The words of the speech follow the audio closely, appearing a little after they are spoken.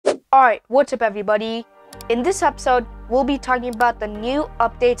Alright, what's up everybody? In this episode, we'll be talking about the new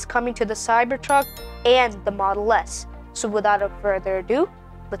updates coming to the Cybertruck and the Model S. So without further ado,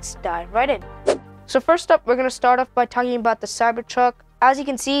 let's dive right in. So first up, we're going to start off by talking about the Cybertruck. As you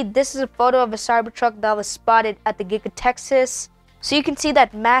can see, this is a photo of a Cybertruck that was spotted at the Giga, Texas. So you can see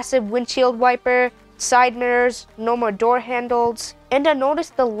that massive windshield wiper, side mirrors, no more door handles, and I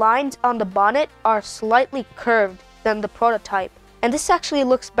noticed the lines on the bonnet are slightly curved than the prototype. And this actually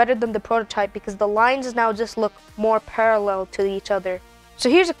looks better than the prototype because the lines now just look more parallel to each other. So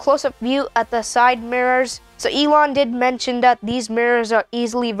here's a close-up view at the side mirrors. So Elon did mention that these mirrors are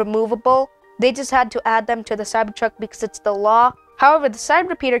easily removable. They just had to add them to the Cybertruck because it's the law. However, the side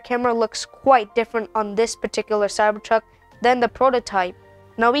repeater camera looks quite different on this particular Cybertruck than the prototype.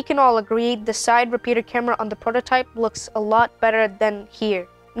 Now we can all agree the side repeater camera on the prototype looks a lot better than here.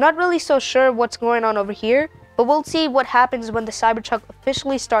 I'm not really so sure what's going on over here, but we'll see what happens when the Cybertruck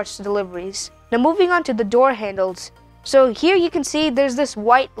officially starts deliveries. Now moving on to the door handles. So here you can see there's this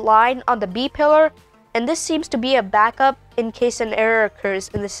white line on the B pillar, and this seems to be a backup in case an error occurs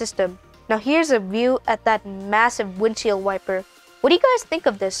in the system. Now here's a view at that massive windshield wiper. What do you guys think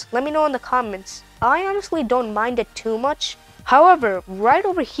of this? Let me know in the comments. I honestly don't mind it too much. However, right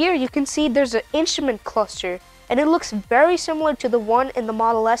over here you can see there's an instrument cluster, and it looks very similar to the one in the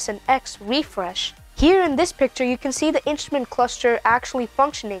Model S and X refresh. Here in this picture, you can see the instrument cluster actually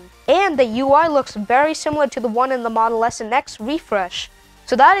functioning, and the UI looks very similar to the one in the Model S and X refresh.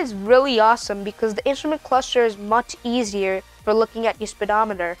 So that is really awesome because the instrument cluster is much easier for looking at your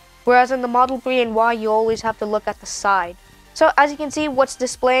speedometer, whereas in the Model 3 and Y, you always have to look at the side. So as you can see, what's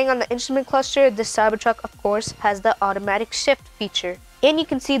displaying on the instrument cluster, this Cybertruck, of course, has the automatic shift feature. And you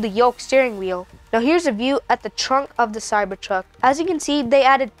can see the yoke steering wheel. Now here's a view at the trunk of the Cybertruck. As you can see, they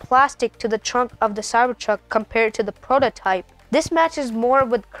added plastic to the trunk of the Cybertruck compared to the prototype. This matches more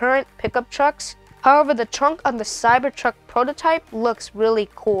with current pickup trucks. However, the trunk on the Cybertruck prototype looks really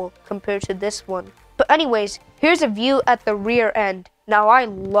cool compared to this one. But anyways, here's a view at the rear end. Now I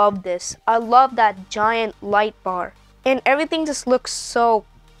love this. I love that giant light bar. And everything just looks so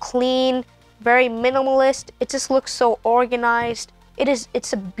clean, very minimalist. It just looks so organized.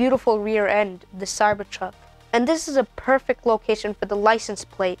 It's a beautiful rear end, the Cybertruck. And this is a perfect location for the license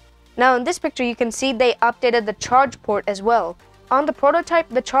plate. Now in this picture you can see they updated the charge port as well. On the prototype,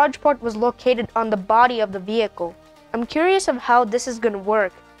 the charge port was located on the body of the vehicle. I'm curious of how this is going to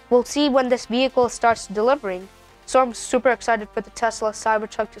work. We'll see when this vehicle starts delivering. So I'm super excited for the Tesla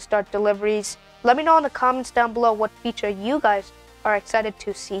Cybertruck to start deliveries. Let me know in the comments down below what feature you guys are excited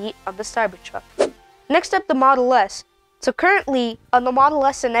to see on the Cybertruck. Next up, the Model S. So currently, on the Model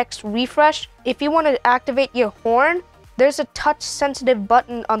S and X refresh, if you want to activate your horn, there's a touch-sensitive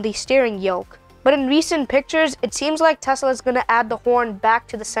button on the steering yoke. But in recent pictures, it seems like Tesla is going to add the horn back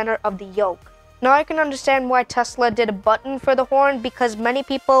to the center of the yoke. Now I can understand why Tesla did a button for the horn because many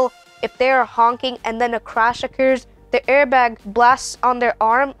people, if they are honking and then a crash occurs, the airbag blasts on their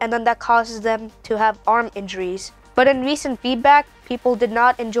arm and then that causes them to have arm injuries. But in recent feedback, people did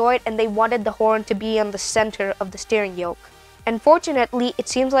not enjoy it and they wanted the horn to be on the center of the steering yoke. And fortunately, it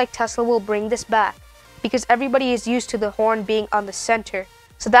seems like Tesla will bring this back because everybody is used to the horn being on the center.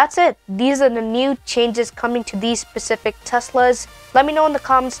 So that's it. These are the new changes coming to these specific Teslas. Let me know in the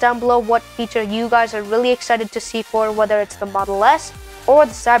comments down below what feature you guys are really excited to see for, whether it's the Model S or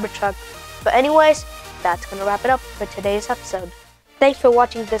the Cybertruck. But anyways, that's gonna wrap it up for today's episode. Thanks for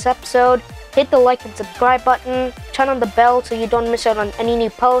watching this episode. Hit the like and subscribe button, turn on the bell so you don't miss out on any new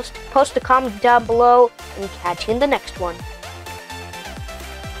post, post a comment down below, and catch you in the next one.